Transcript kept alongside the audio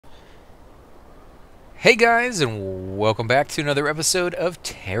Hey guys, and welcome back to another episode of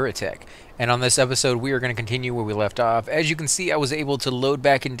Terra Tech. And on this episode, we are going to continue where we left off. As you can see, I was able to load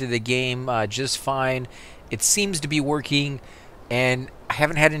back into the game just fine. It seems to be working, and I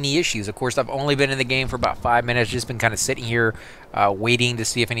haven't had any issues. Of course, I've only been in the game for about 5 minutes, just been kind of sitting here waiting to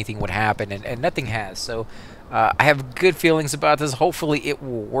see if anything would happen, and nothing has. So I have good feelings about this. Hopefully it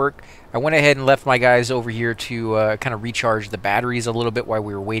will work. I went ahead and left my guys over here to kind of recharge the batteries a little bit while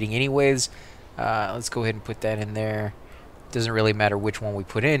we were waiting anyways. Let's go ahead and put that in there. Doesn't really matter which one we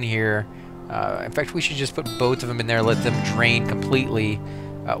put in here. In fact, we should just put both of them in there, let them drain completely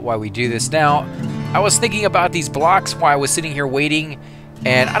while we do this. Now, I was thinking about these blocks while I was sitting here waiting,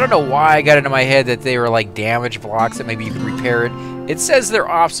 and I don't know why I got into my head that they were like damaged blocks that maybe you could repair it. It says they're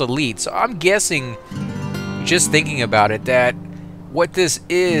obsolete, so I'm guessing, just thinking about it, that what this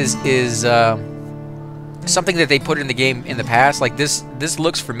is something that they put in the game in the past. Like this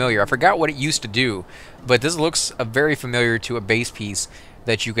looks familiar. I forgot what it used to do, but this looks very familiar to a base piece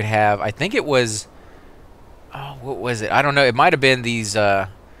that you could have. I think it was, oh, what was it? I don't know. It might have been these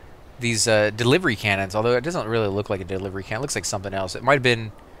delivery cannons, although it doesn't really look like a delivery cannon. It looks like something else. It might have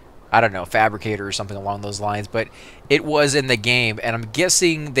been, I don't know, fabricator or something along those lines, but it was in the game, and I'm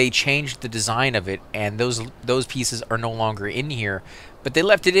guessing they changed the design of it, and those pieces are no longer in here. But they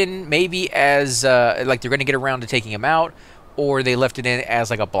left it in maybe as like they're going to get around to taking them out, or they left it in as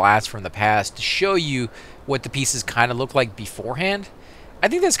like a blast from the past to show you what the pieces kind of look like beforehand. I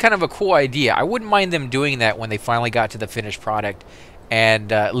think that's kind of a cool idea. I wouldn't mind them doing that when they finally got to the finished product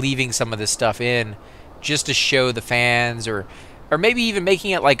and leaving some of this stuff in just to show the fans, or maybe even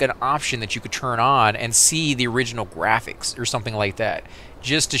making it like an option that you could turn on and see the original graphics or something like that,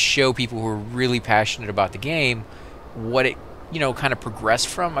 just to show people who are really passionate about the game what it, you know, kind of progressed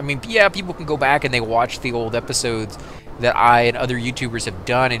from. I mean, yeah, people can go back and they watch the old episodes that I and other YouTubers have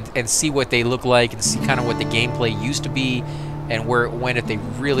done and see what they look like and see kind of what the gameplay used to be and where it went if they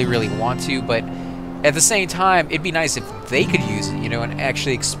really, really want to. But at the same time, it'd be nice if they could use it, you know, and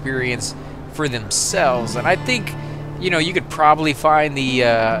actually experience for themselves. And I think, you know, you could probably find the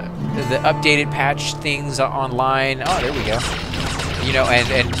updated patch things online. Oh, there we go. You know,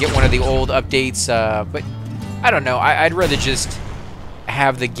 and get one of the old updates. But I don't know. I'd rather just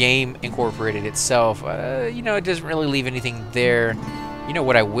have the game incorporated itself. You know, it doesn't really leave anything there. You know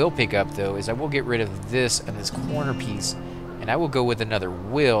what I will pick up, though, is I will get rid of this and this corner piece, and I will go with another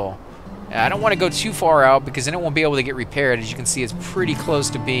wheel. I don't want to go too far out because then it won't be able to get repaired. As you can see, it's pretty close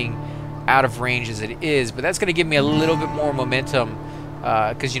to being out of range as it is, but that's going to give me a little bit more momentum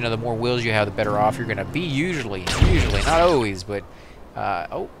because, you know, the more wheels you have, the better off you're going to be usually, not always, but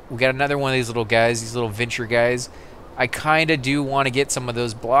oh, we got another one of these little guys, these little venture guys. I kind of do want to get some of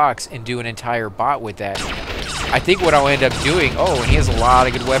those blocks and do an entire bot with that. I think what I'll end up doing, oh, and he has a lot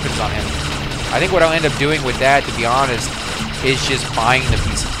of good weapons on him. I think what I'll end up doing with that, to be honest, is just buying the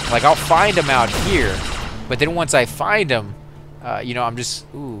pieces. Like, I'll find them out here, but then once I find them, you know, I'm just,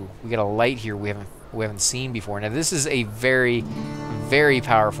 ooh, we got a light here we haven't seen before. Now, this is a very, very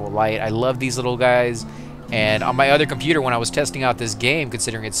powerful light. I love these little guys. And on my other computer, when I was testing out this game,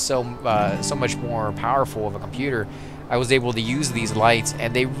 considering it's so much more powerful of a computer, I was able to use these lights,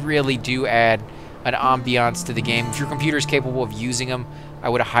 and they really do add an ambiance to the game. If your computer is capable of using them, I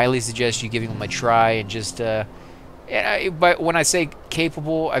would highly suggest you giving them a try. And just, but when I say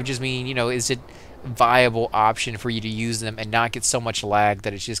capable, I just mean, you know, is it a viable option for you to use them and not get so much lag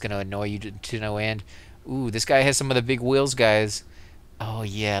that it's just going to annoy you to no end? Ooh, this guy has some of the big wheels, guys. Oh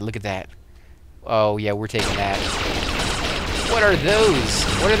yeah, look at that. Oh, yeah, we're taking that. What are those?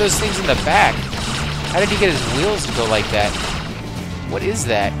 What are those things in the back? How did he get his wheels to go like that? What is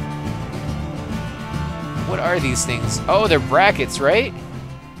that? What are these things? Oh, they're brackets, right?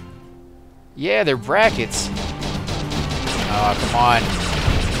 Yeah, they're brackets. Oh, come on.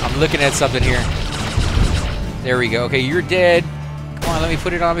 I'm looking at something here. There we go. Okay, you're dead. Come on, let me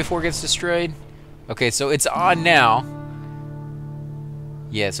put it on before it gets destroyed. Okay, so it's on now.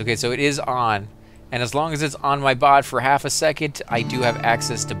 Yes, okay, so it is on. And as long as it's on my bot for half a second, I do have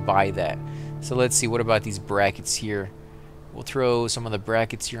access to buy that. So let's see, what about these brackets here? We'll throw some of the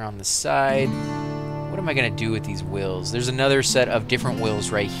brackets here on the side. What am I going to do with these wheels? There's another set of different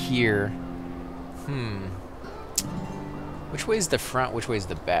wheels right here. Which way is the front? Which way is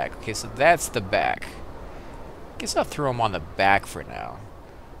the back? Okay, so that's the back. Guess I'll throw them on the back for now.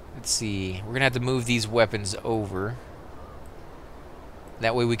 Let's see. We're going to have to move these weapons over.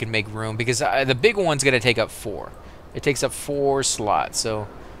 That way we can make room, because the big one's going to take up 4. It takes up 4 slots, so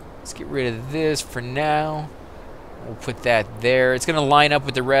let's get rid of this for now. We'll put that there. It's going to line up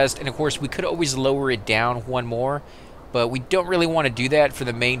with the rest, and of course we could always lower it down one more, But we don't really want to do that for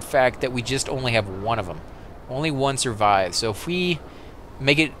the main fact that we just only have one of them. Only one survives. So if we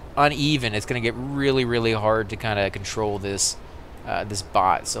make it uneven, it's going to get really, really hard to kind of control this this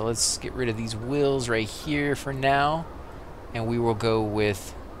bot. So let's get rid of these wheels right here for now. And we will go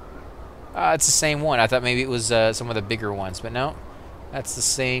with... it's the same one. I thought maybe it was some of the bigger ones, but no. That's the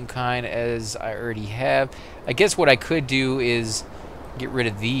same kind as I already have. I guess what I could do is get rid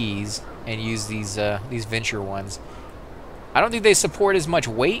of these and use these Venture ones. I don't think they support as much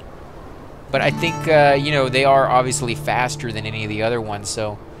weight, but I think, you know, they are obviously faster than any of the other ones.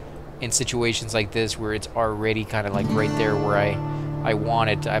 So in situations like this where it's already kind of like right there where I want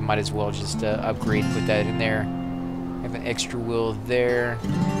it, I might as well just upgrade, put that in there. I have an extra wheel there.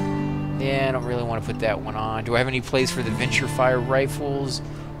 Yeah, I don't really want to put that one on. Do I have any place for the Venture Fire rifles?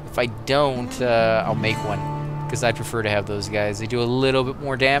 If I don't, I'll make one, because I prefer to have those guys. They do a little bit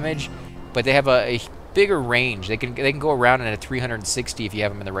more damage, but they have a bigger range. They can go around in a 360 if you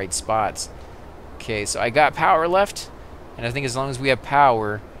have them in the right spots. Okay, so I got power left, and I think as long as we have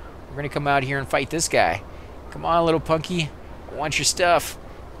power, we're gonna come out here and fight this guy. Come on, little punky, I want your stuff.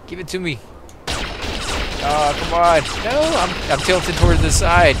 Give it to me. Oh, come on. No, I'm tilted towards the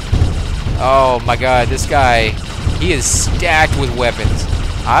side. Oh my God, this guy, he is stacked with weapons.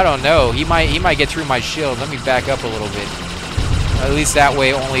 I don't know. He might get through my shield. Let me back up a little bit. At least that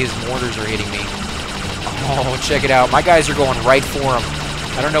way, only his mortars are hitting me. Oh, check it out. My guys are going right for him.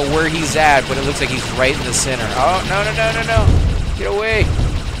 I don't know where he's at, but it looks like he's right in the center. Oh, no, no, no, no, no. Get away.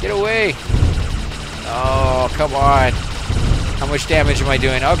 Get away. Oh, come on. How much damage am I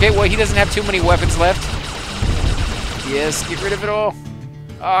doing? Okay, well, he doesn't have too many weapons left. Yes, get rid of it all.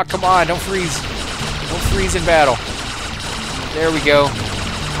 Oh, come on. Don't freeze. Don't freeze in battle. There we go.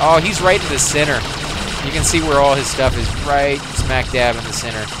 Oh, he's right in the center. You can see where all his stuff is, right smack dab in the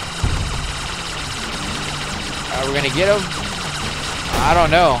center. We're going to get him? I don't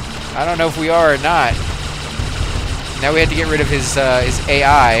know. I don't know if we are or not. Now we have to get rid of his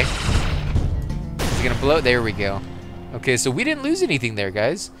AI. Is he going to blow? There we go. Okay, so we didn't lose anything there,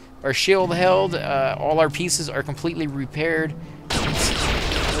 guys. Our shield held. All our pieces are completely repaired.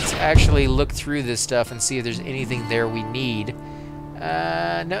 Let's actually look through this stuff and see if there's anything there we need.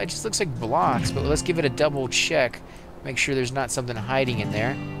 No, it just looks like blocks, but let's give it a double check. Make sure there's not something hiding in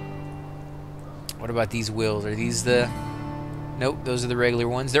there. What about these wheels? Are these the... Nope, those are the regular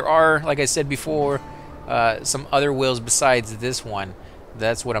ones. There are, like I said before, some other wheels besides this one.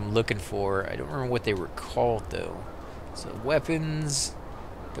 That's what I'm looking for. I don't remember what they were called, though. So, weapons.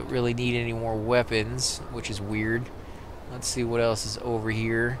 Don't really need any more weapons, which is weird. Let's see what else is over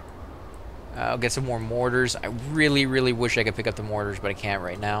here. I'll get some more mortars. I really, really wish I could pick up the mortars, but I can't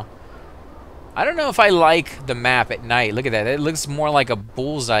right now. I don't know if I like the map at night. Look at that. It looks more like a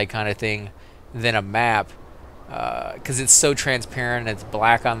bullseye kind of thing than a map, because it's so transparent and it's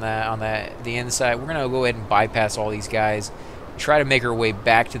black on the inside. We're gonna go ahead and bypass all these guys, try to make our way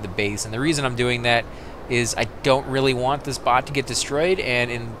back to the base. And the reason I'm doing that is I don't really want this bot to get destroyed,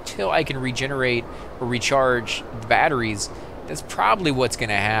 and until I can regenerate or recharge the batteries, that's probably what's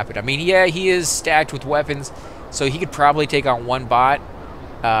gonna happen. I mean, yeah, he is stacked with weapons, so he could probably take on one bot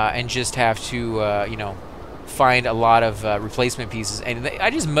and just have to you know, find a lot of replacement pieces. And I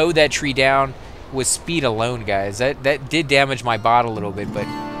just mowed that tree down with speed alone, guys. That did damage my bot a little bit, but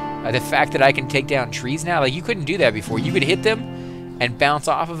the fact that I can take down trees now, like, you couldn't do that before. You could hit them and bounce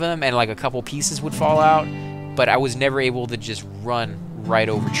off of them, and like a couple pieces would fall out, but I was never able to just run right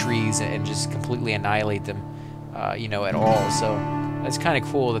over trees and just completely annihilate them, you know, at all. So that's kind of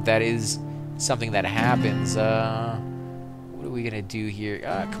cool that is something that happens. What are we gonna do here?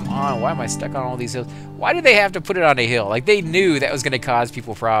 Come on, why am I stuck on all these hills? Why did they have to put it on a hill? Like, they knew that was gonna cause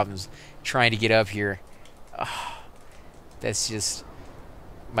people problems trying to get up here. That's just...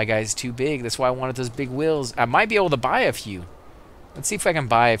 My guy's too big. That's why I wanted those big wheels. I might be able to buy a few. Let's see if I can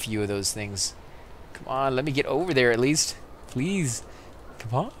buy a few of those things. Come on, let me get over there at least. Please.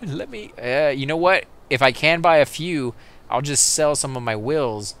 Come on, let me... you know what? If I can buy a few, I'll just sell some of my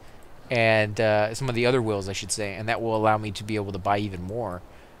wheels, and some of the other wheels, I should say, and that will allow me to be able to buy even more.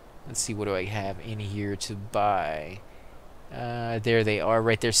 Let's see, what do I have in here to buy? There they are,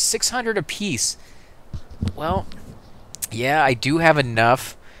 right there. 600 a piece. Well, yeah, I do have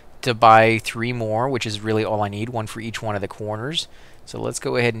enough to buy 3 more, which is really all I need. 1 for each one of the corners. So let's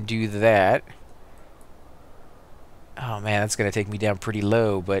go ahead and do that. Oh man, that's gonna take me down pretty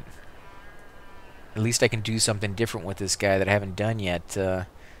low, but at least I can do something different with this guy that I haven't done yet. So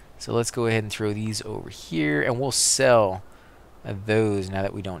let's go ahead and throw these over here, and we'll sell those now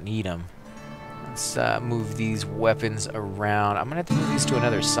that we don't need them. Let's move these weapons around. I'm gonna have to move these to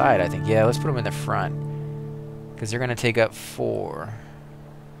another side, I think. Yeah, let's put them in the front, because they're going to take up 4.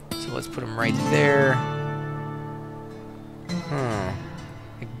 So let's put them right there. I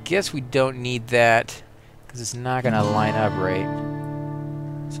guess we don't need that because it's not going to line up right.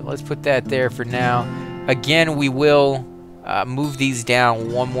 So let's put that there for now. Again, we will move these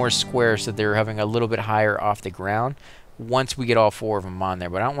down 1 more square so they're having a little bit higher off the ground once we get all 4 of them on there.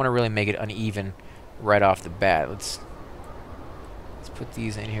 But I don't want to really make it uneven right off the bat. Let's put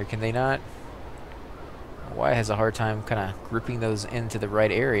these in here. Can they not? Y has a hard time kind of grouping those into the right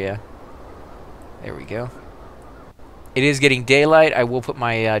area. There we go. It is getting daylight. I will put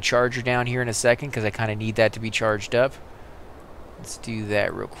my charger down here in a second because I kind of need that to be charged up. Let's do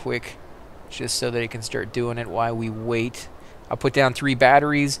that real quick just so that it can start doing it while we wait. I'll put down 3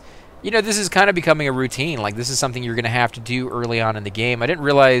 batteries. You know, this is kind of becoming a routine. Like, this is something you're going to have to do early on in the game. I didn't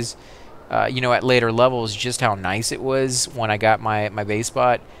realize, you know, at later levels just how nice it was when I got my base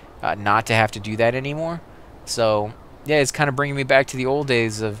spot not to have to do that anymore. So, yeah, it's kind of bringing me back to the old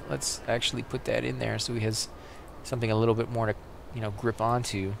days of, let's actually put that in there so he has something a little bit more to, you know, grip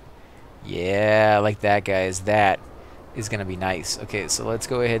onto. Yeah, like that, guys. That is going to be nice. Okay, so let's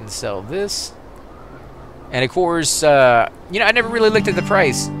go ahead and sell this. And, of course, you know, I never really looked at the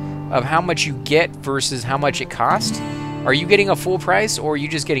price of how much you get versus how much it costs. Are you getting a full price or are you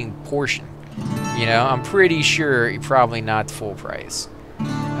just getting portion? You know, I'm pretty sure you're probably not full price.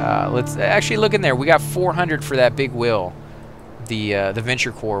 Let's actually look in there. We got 400 for that big wheel. The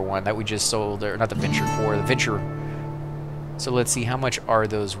Venture Core one that we just sold. Or not the Venture Core, the Venture. So let's see, how much are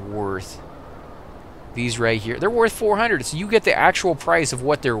those worth? These right here. They're worth 400. So you get the actual price of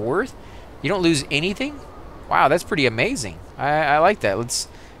what they're worth. You don't lose anything. Wow, that's pretty amazing. I like that. Let's...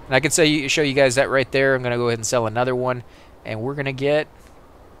 And I can show you guys that right there. I'm going to go ahead and sell another one. And we're going to get...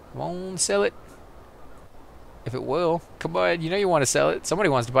 Come on, sell it. If it will. Come on, you know you want to sell it. Somebody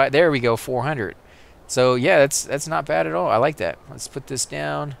wants to buy it. There we go, 400. So, yeah, that's not bad at all. I like that. Let's put this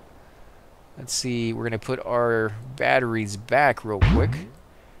down. Let's see. We're going to put our batteries back real quick.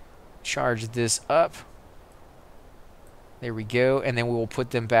 Charge this up. There we go. And then we will put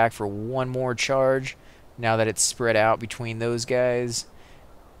them back for 1 more charge now that it's spread out between those guys.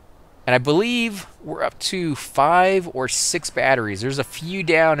 And I believe we're up to 5 or 6 batteries. There's a few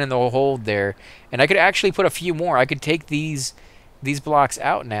down in the hold there. And I could actually put a few more. I could take these blocks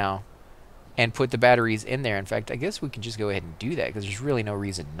out now and put the batteries in there. In fact, I guess we can just go ahead and do that because there's really no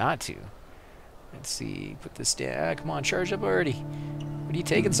reason not to. Let's see. Put this down. Come on, charge up already. What are you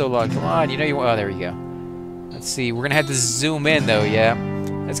taking so long? Come on. You know you want... Oh, there we go. Let's see. We're going to have to zoom in, though, yeah.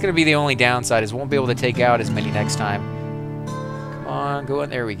 That's going to be the only downside is we won't be able to take out as many next time. Come on, go in.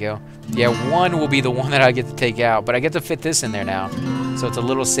 There we go. Yeah, 1 will be the one that I get to take out, but I get to fit this in there now. So it's a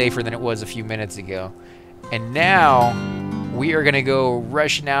little safer than it was a few minutes ago. And now we are going to go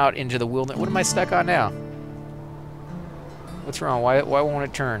rushing out into the wilderness. What am I stuck on now? What's wrong? Why won't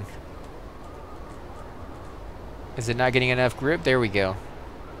it turn? Is it not getting enough grip? There we go.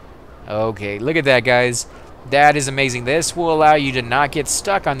 Okay, look at that, guys. That is amazing. This will allow you to not get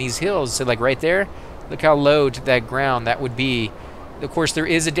stuck on these hills. So, like, right there, look how low to that ground that would be. Of course, there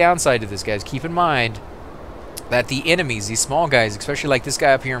is a downside to this, guys. Keep in mind that the enemies, these small guys, especially like this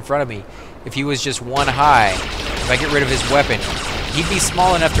guy up here in front of me, if he was just 1 high, if I get rid of his weapon, he'd be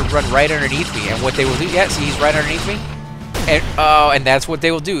small enough to run right underneath me. And what they will do, yeah, see, he's right underneath me. And, oh, and that's what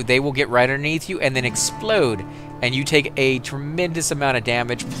they will do. They will get right underneath you and then explode. And you take a tremendous amount of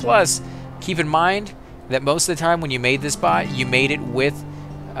damage. Plus, keep in mind that most of the time when you made this bot, you made it with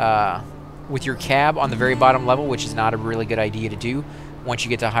your cab on the very bottom level, which is not a really good idea to do. Once you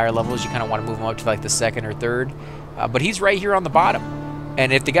get to higher levels, you kind of want to move them up to like the 2nd or 3rd. But he's right here on the bottom.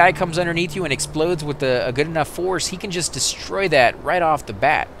 And if the guy comes underneath you and explodes with a good enough force, he can just destroy that right off the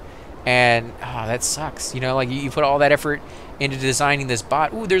bat. And, oh, that sucks. You know, like you put all that effort into designing this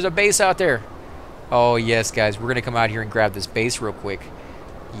bot. Ooh, there's a base out there. Oh, yes, guys. We're going to come out here and grab this base real quick.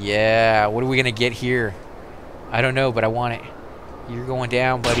 Yeah, what are we going to get here? I don't know, but I want it. You're going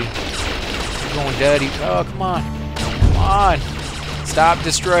down, buddy. You're going dirty. Oh, come on. Come on. Stop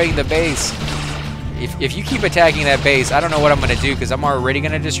destroying the base. If you keep attacking that base, I don't know what I'm going to do because I'm already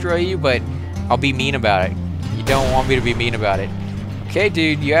going to destroy you, but I'll be mean about it. You don't want me to be mean about it. Okay,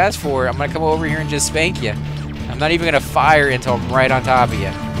 dude, you asked for it. I'm going to come over here and just spank you. I'm not even going to fire until I'm right on top of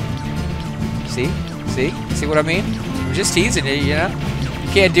you. See? See? See what I mean? I'm just teasing you, you know? You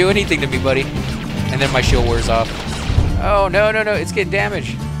can't do anything to me, buddy. And then my shield wears off. Oh, no, no, no. It's getting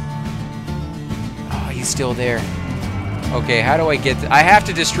damaged. Oh, he's still there. Okay, how do I get... I have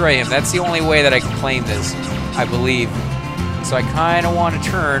to destroy him. That's the only way that I can claim this, I believe. So I kind of want to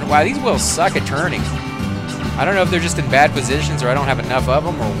turn. Wow, these wheels suck at turning. I don't know if they're just in bad positions or I don't have enough of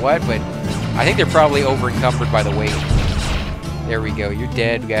them or what, but I think they're probably over encumbered by the weight. There we go. You're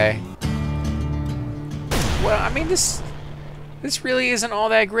dead, guy. Well, I mean, this really isn't all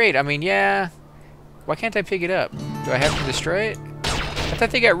that great. I mean, yeah. Why can't I pick it up? Do I have to destroy it? I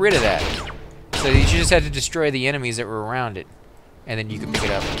thought they got rid of that. So you just had to destroy the enemies that were around it. And then you can pick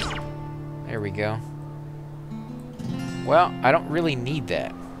it up. There we go. Well, I don't really need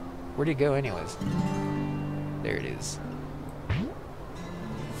that. Where'd it go anyways? There it is. I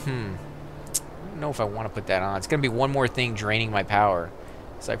don't know if I want to put that on. It's going to be one more thing draining my power.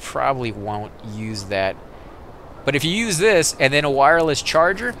 So I probably won't use that. But if you use this and then a wireless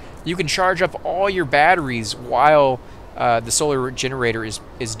charger, you can charge up all your batteries while the solar generator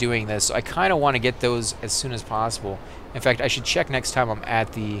is doing this. So I kind of want to get those as soon as possible. In fact, I should check next time I'm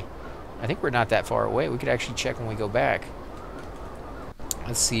at the... I think we're not that far away. We could actually check when we go back.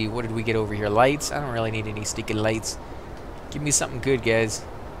 Let's see, what did we get over here? Lights? I don't really need any sticky lights. Give me something good, guys.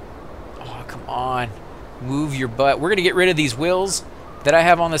 Oh, come on. Move your butt. We're going to get rid of these wheels that I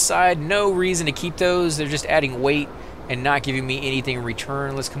have on the side. No reason to keep those. They're just adding weight and not giving me anything in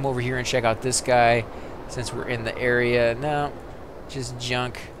return. Let's come over here and check out this guy since we're in the area. No, just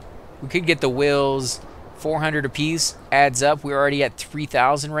junk. We could get the wheels. 400 a piece adds up. We're already at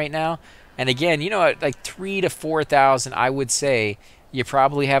 3,000 right now. And again, you know, at like 3,000 to 4,000, I would say you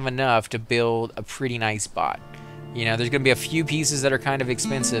probably have enough to build a pretty nice bot. You know, there's going to be a few pieces that are kind of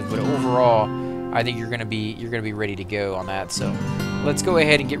expensive, but overall, I think you're going to be ready to go on that. So let's go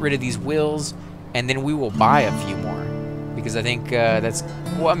ahead and get rid of these wheels, and then we will buy a few more, because I think that's,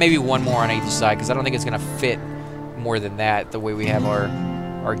 well, maybe one more on each side, because I don't think it's going to fit more than that the way we have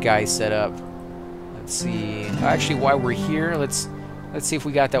our guys set up. Let's see. Actually, while we're here, let's see if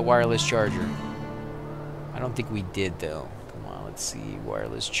we got that wireless charger. I don't think we did though. Come on, let's see.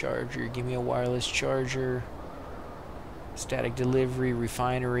 Wireless charger. Give me a wireless charger. Static delivery,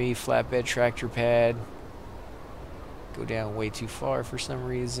 refinery, flatbed tractor pad. Go down way too far for some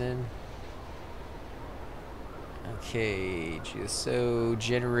reason. Okay, GSO,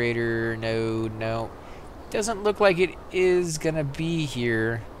 generator, no. Doesn't look like it is gonna be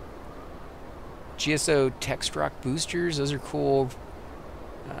here. GSO text rock boosters, those are cool.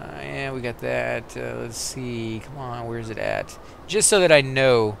 Yeah, we got that. Let's see, come on, where's it at? Just so that I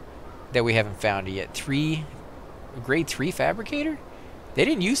know that we haven't found it yet. A grade 3 fabricator? They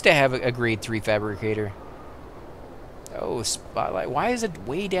didn't used to have a grade 3 fabricator. Oh, spotlight. Why is it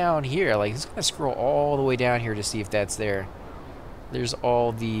way down here? Like, it's gonna scroll all the way down here to see if that's there. There's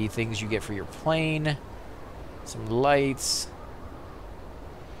all the things you get for your plane. Some lights.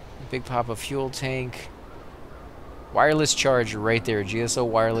 Big pop of fuel tank. Wireless charger right there. GSO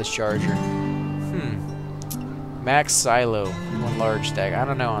wireless charger. Max silo. One large stack. I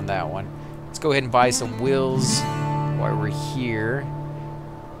don't know on that one. Let's go ahead and buy some wheels while we're here.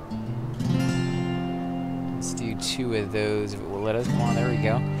 Let's do 2 of those if it will let us. Come on, there we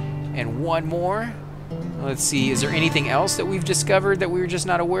go. And one more. Let's see, is there anything else that we've discovered that we were just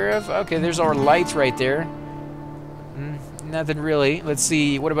not aware of? Okay, there's our lights right there. Nothing really. Let's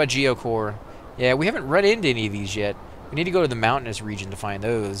see, what about Geocore? Yeah, we haven't run into any of these yet. We need to go to the mountainous region to find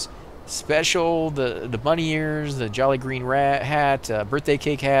those. Special, the bunny ears, the jolly green rat hat, birthday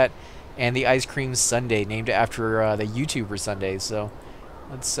cake hat, and the ice cream sundae named after the YouTuber sundae. So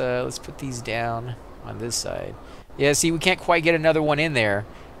let's put these down on this side. Yeah, see, we can't quite get another one in there,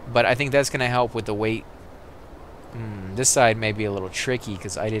 but I think that's going to help with the weight. This side may be a little tricky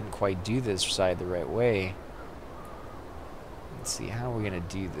because I didn't quite do this side the right way. Let's see, how are we going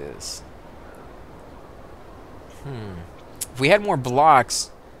to do this? If we had more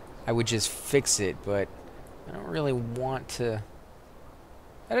blocks, I would just fix it, but I don't really want to.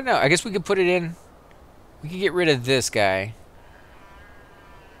 I don't know. I guess we could put it in. We could get rid of this guy.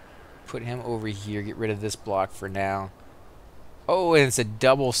 Put him over here. Get rid of this block for now. Oh, and it's a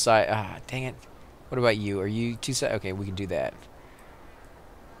double side. Ah, dang it. What about you? Are you two side? Okay, we can do that.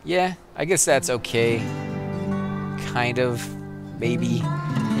 Yeah, I guess that's okay. Kind of. Maybe.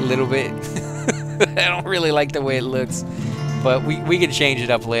 A little bit. I don't really like the way it looks. But we can change it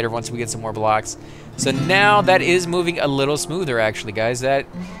up later once we get some more blocks. So now that is moving a little smoother, actually, guys. I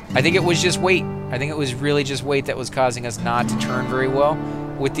think it was just weight. I think it was really just weight that was causing us not to turn very well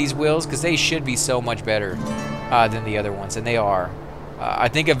with these wheels, because they should be so much better than the other ones, and they are. I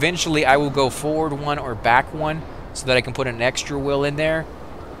think eventually I will go forward one or back one so that I can put an extra wheel in there.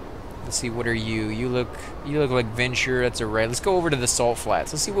 Let's see, what are you? You look like Venture. That's a red. Let's go over to the Salt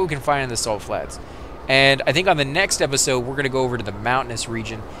Flats. Let's see what we can find in the Salt Flats. And I think on the next episode, we're going to go over to the mountainous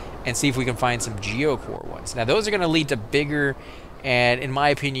region and see if we can find some Geocore ones. Now, those are going to lead to bigger and, in my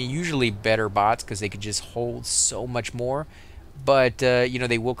opinion, usually better bots because they could just hold so much more but you know,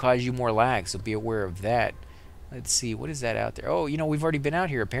 they will cause you more lag, so be aware of that. Let's see, what is that out there? Oh, you know, we've already been out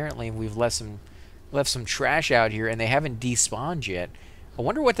here apparently, and we've left some trash out here, and they haven't despawned yet. I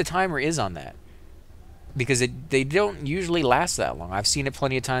wonder what the timer is on that, because they don't usually last that long. I've seen it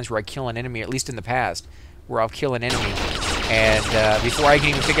plenty of times where I kill an enemy, at least in the past, where I'll kill an enemy, and before I can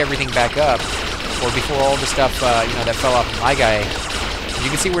even pick everything back up, or before all the stuff you know, that fell off of my guy, you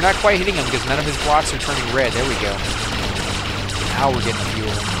can see we're not quite hitting him because none of his blocks are turning red. There we go. Now we're getting a few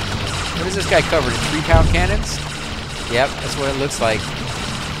of them. What is this guy covered in? 3-pound cannons? Yep, that's what it looks like.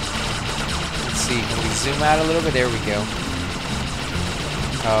 Let's see, can we zoom out a little bit? There we go.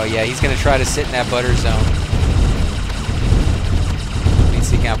 Oh yeah, he's gonna try to sit in that butter zone. Let me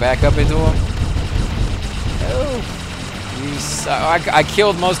see, can I back up into him? No. I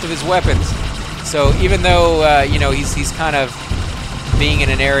killed most of his weapons. So even though you know, he's kind of being in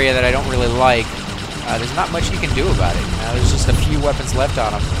an area that I don't really like, there's not much you can do about it. There's just a few weapons left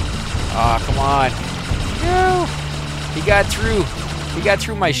on him. Aw, come on. No! He got through. He got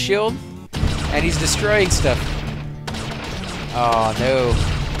through my shield, and he's destroying stuff. Oh, no.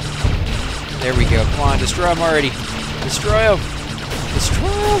 There we go. Come on, destroy him already. Destroy him. Destroy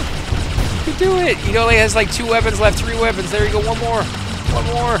him. You can do it. He only has like 2 weapons left, 3 weapons. There you go. One more. One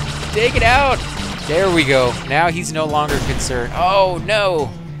more. Take it out. There we go. Now he's no longer concerned. Oh, no.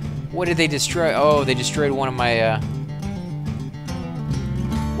 What did they destroy? Oh, they destroyed one of my...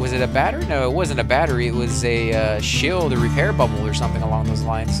 Was it a battery? No, it wasn't a battery. It was a shield, a repair bubble, or something along those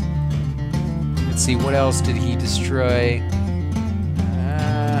lines. Let's see, what else did he destroy?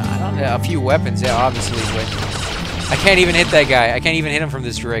 I don't know. A few weapons, yeah, obviously, but I can't even hit that guy. I can't even hit him from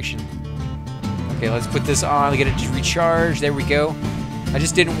this direction. Okay, let's put this on. Get it to recharge. There we go. I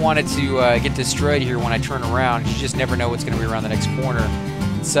just didn't want it to get destroyed here when I turn around. You just never know what's going to be around the next corner.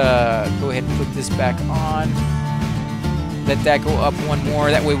 Let's go ahead and put this back on. Let that go up one more.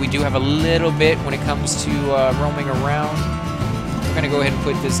 That way we do have a little bit when it comes to roaming around. We're going to go ahead and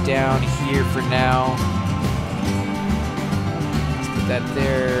put this down here for now. Let's put that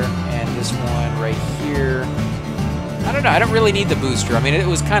there, and this one right here. I don't know. I don't really need the booster. I mean, it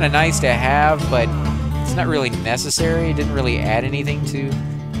was kind of nice to have, but it's not really necessary. It didn't really add anything to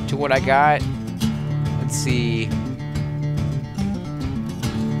what I got. Let's see.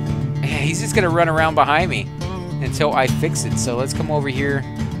 He's just going to run around behind me until I fix it. So let's come over here.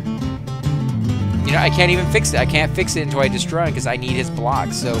 You know, I can't even fix it. I can't fix it until I destroy him because I need his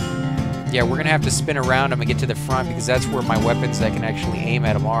blocks. So, yeah, we're going to have to spin around him and get to the front because that's where my weapons that I can actually aim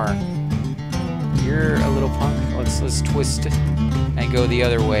at him are. You're a little punk. Let's twist and go the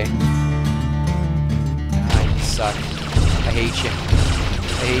other way. Ah, you suck. I hate you.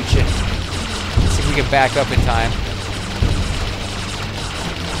 I hate you. Let's see if we can back up in time.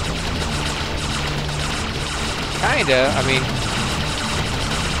 Kinda, I mean,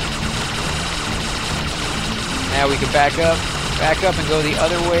 now we can back up and go the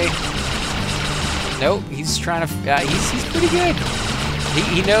other way. Nope, he's trying to, he's pretty good.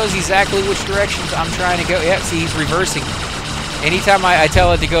 He knows exactly which directions I'm trying to go. Yeah, see, he's reversing. Anytime I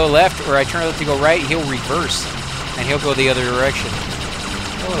tell it to go left or I turn it to go right, he'll reverse, and he'll go the other direction.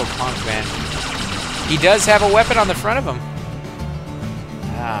 A little punk, man. He does have a weapon on the front of him.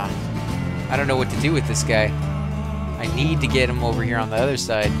 Ah, I don't know what to do with this guy. I need to get him over here on the other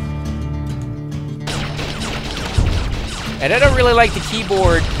side. And I don't really like the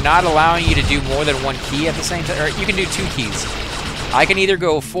keyboard not allowing you to do more than one key at the same time. Or you can do 2 keys. I can either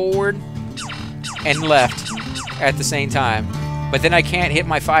go forward and left at the same time, but then I can't hit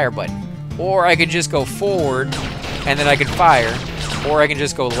my fire button. Or I could just go forward and then I can fire. Or I can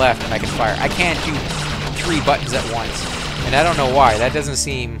just go left and I can fire. I can't do 3 buttons at once. And I don't know why. That doesn't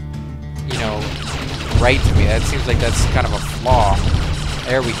seem, you know, right to me. That seems like that's kind of a flaw.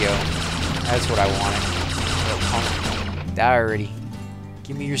 There we go. That's what I wanted. Die already.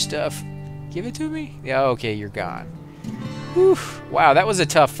 Give me your stuff. Give it to me? Yeah, okay, you're gone. Whew. Wow, that was a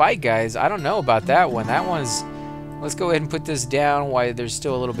tough fight, guys. I don't know about that one. That one's... Let's go ahead and put this down while there's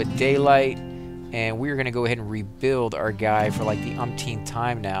still a little bit daylight. And we're going to go ahead and rebuild our guy for like the umpteenth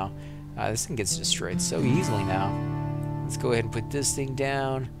time now. This thing gets destroyed so easily now. Let's go ahead and put this thing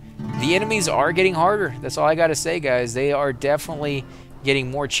down. The enemies are getting harder. That's all I got to say, guys. They are definitely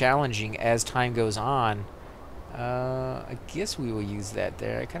getting more challenging as time goes on. I guess we will use that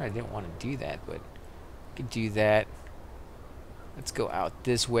there. I kind of didn't want to do that, but we could do that. Let's go out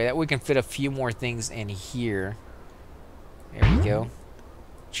this way. That way we can fit a few more things in here. There we go.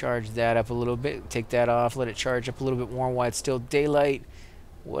 Charge that up a little bit. Take that off. Let it charge up a little bit more while it's still daylight.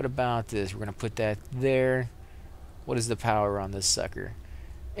 What about this? We're going to put that there. What is the power on this sucker?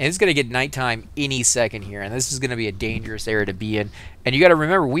 And it's going to get nighttime any second here, and this is going to be a dangerous area to be in. And you got to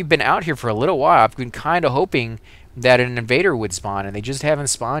remember, we've been out here for a little while. I've been kind of hoping that an invader would spawn, and they just haven't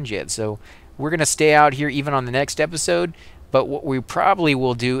spawned yet. So we're going to stay out here even on the next episode, but what we probably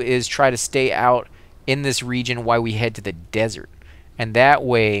will do is try to stay out in this region while we head to the desert. And that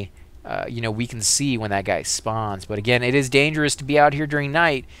way, you know, we can see when that guy spawns. But again, it is dangerous to be out here during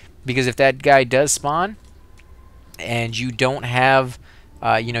night, because if that guy does spawn and you don't have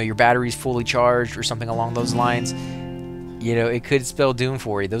you know, your battery's fully charged or something along those lines, you know, it could spell doom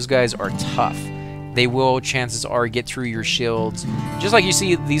for you. Those guys are tough. They will, chances are, get through your shields. Just like you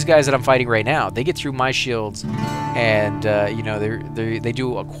see these guys that I'm fighting right now. They get through my shields, and, you know, they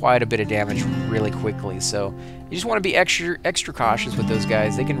do quite a bit of damage really quickly. So you just want to be extra cautious with those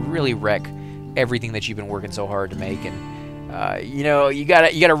guys. They can really wreck everything that you've been working so hard to make. And, you know, you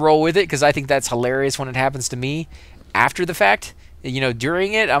gotta roll with it, because I think that's hilarious when it happens to me after the fact. You know,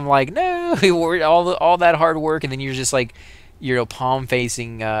 during it, I'm like, no, all that hard work, and then you're just like, you know, palm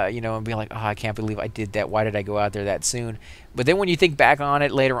facing, you know, and being like, oh, I can't believe I did that. Why did I go out there that soon? But then when you think back on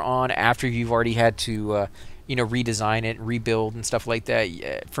it later on, after you've already had to, you know, redesign it, rebuild and stuff like that,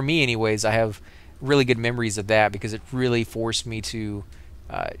 yeah, for me anyways, I have really good memories of that, because it really forced me to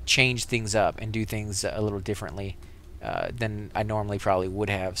change things up and do things a little differently than I normally probably would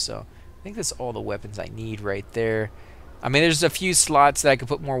have. So I think that's all the weapons I need right there. I mean, there's a few slots that I could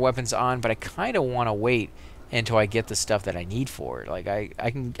put more weapons on, but I kind of want to wait until I get the stuff that I need for it. Like,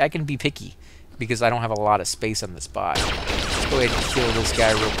 I can be picky, because I don't have a lot of space on the spot. Let's go ahead and kill this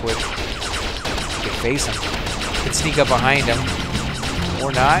guy real quick. You can face him. You can sneak up behind him.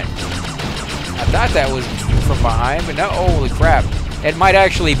 Or not. I thought that was from behind, but no. Holy crap. It might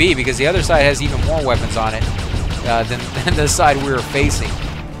actually be, because the other side has even more weapons on it than the side we were facing.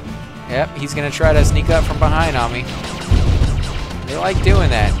 Yep, he's going to try to sneak up from behind on me. They like doing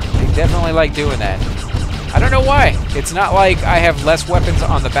that. They definitely like doing that. I don't know why. It's not like I have less weapons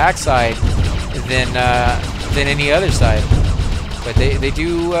on the backside than any other side. But they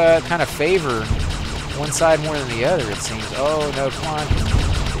do kind of favor one side more than the other, it seems. Oh, no, come on.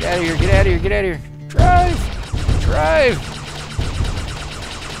 Get out of here, get out of here, get out of here. Drive! Drive!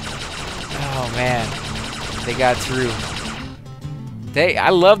 Oh, man. They got through. I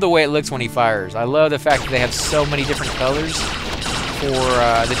love the way it looks when he fires. I love the fact that they have so many different colors for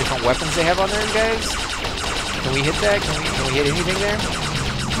the different weapons they have on there, guys. Can we hit that? Can we hit anything there?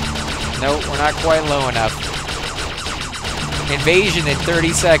 Nope, we're not quite low enough. Invasion in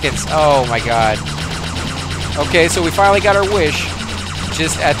 30 seconds. Oh my god. Okay, so we finally got our wish,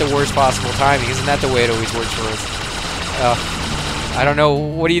 just at the worst possible timing. Isn't that the way it always works for us? I don't know.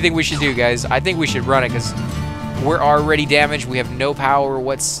 What do you think we should do, guys? I think we should run it, because we're already damaged. We have no power.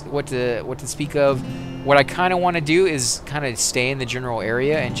 What to speak of. What I kind of want to do is kind of stay in the general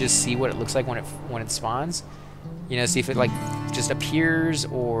area and just see what it looks like when it spawns. You know, see if it like just appears,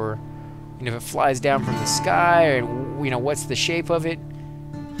 or you know, if it flies down from the sky, or you know, what's the shape of it.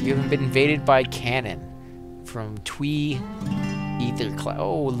 You haven't been invaded by cannon from Twee Ether Cloud.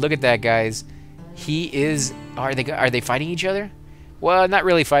 Oh, look at that, guys. He is. Are they fighting each other? Well, not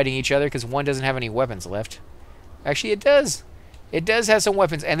really fighting each other, because one doesn't have any weapons left. Actually, it does. It does have some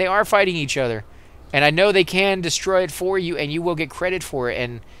weapons, and they are fighting each other. And I know they can destroy it for you, and you will get credit for it.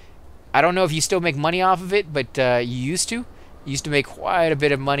 And I don't know if you still make money off of it, but you used to. You used to make quite a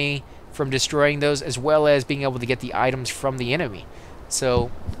bit of money from destroying those, as well as being able to get the items from the enemy.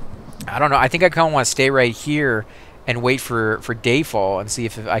 So, I don't know. I think I kind of want to stay right here and wait for dayfall and see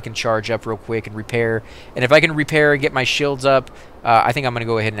if I can charge up real quick and repair. And if I can repair and get my shields up, I think I'm going to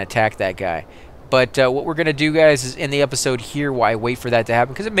go ahead and attack that guy. But what we're going to do, guys, is in the episode here, while I wait for that to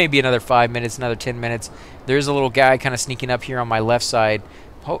happen, because it may be another 5 minutes, another 10 minutes. There's a little guy kind of sneaking up here on my left side,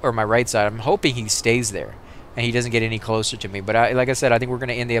 or my right side. I'm hoping he stays there and he doesn't get any closer to me. But like I said, I think we're going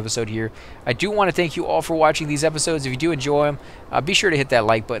to end the episode here. I do want to thank you all for watching these episodes. If you do enjoy them, be sure to hit that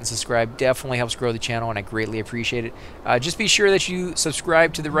like button, subscribe. Definitely helps grow the channel, and I greatly appreciate it. Just be sure that you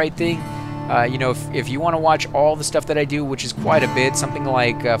subscribe to the right thing. You know, if you want to watch all the stuff that I do, which is quite a bit, something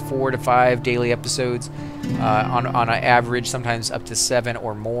like 4 to 5 daily episodes on an average, sometimes up to 7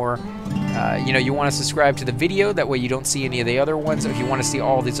 or more. You know, you want to subscribe to the video, that way you don't see any of the other ones. If you want to see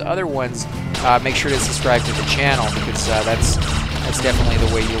all these other ones, make sure to subscribe to the channel, because that's definitely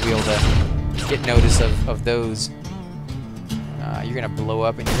the way you'll be able to get notice of those. You're going to blow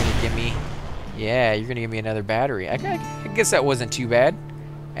up, and you're going to give me, yeah, you're going to give me another battery. I guess that wasn't too bad.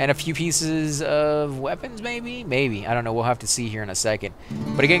 And a few pieces of weapons, maybe? Maybe. I don't know. We'll have to see here in a second.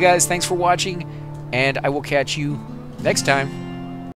 But again, guys, thanks for watching, and I will catch you next time.